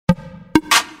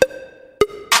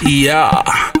Yeah.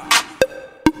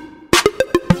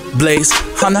 Blaze,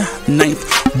 Hunter, 9th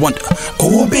Wonder.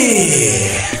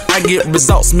 Ooh-bee. I get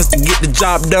results, Mr. Get the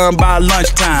job done by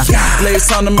lunchtime. Blaze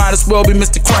Hunter might as well be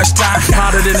Mr. Crunch Time.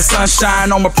 Hotter than the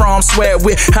sunshine on my prom sweat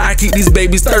with how I keep these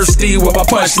babies thirsty with my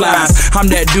punchlines. I'm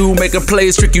that dude making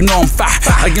plays, trick, you know I'm fire.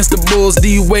 Against the Bulls,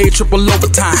 D-Wade, triple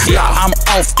overtime. I'm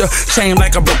off the chain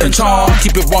like a broken charm.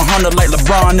 Keep it 100 like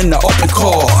LeBron in the open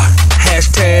court.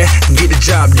 Hashtag get the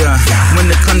job done. When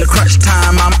it come to crunch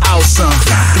time, I'm awesome.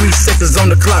 3 seconds on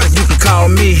the clock, you can call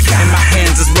me. In my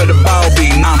hands is where the ball be.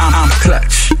 I'm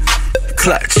clutch,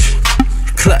 clutch,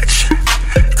 clutch,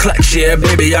 clutch. Yeah,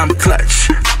 baby, I'm clutch,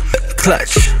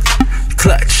 clutch,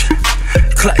 clutch,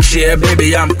 clutch. Yeah,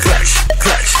 baby, I'm clutch,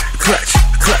 clutch, clutch,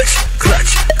 clutch,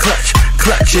 clutch, clutch,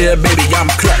 clutch. Yeah, baby, I'm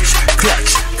clutch,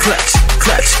 clutch, clutch,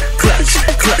 clutch, clutch,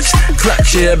 clutch,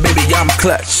 clutch. Yeah, baby, I'm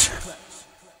clutch.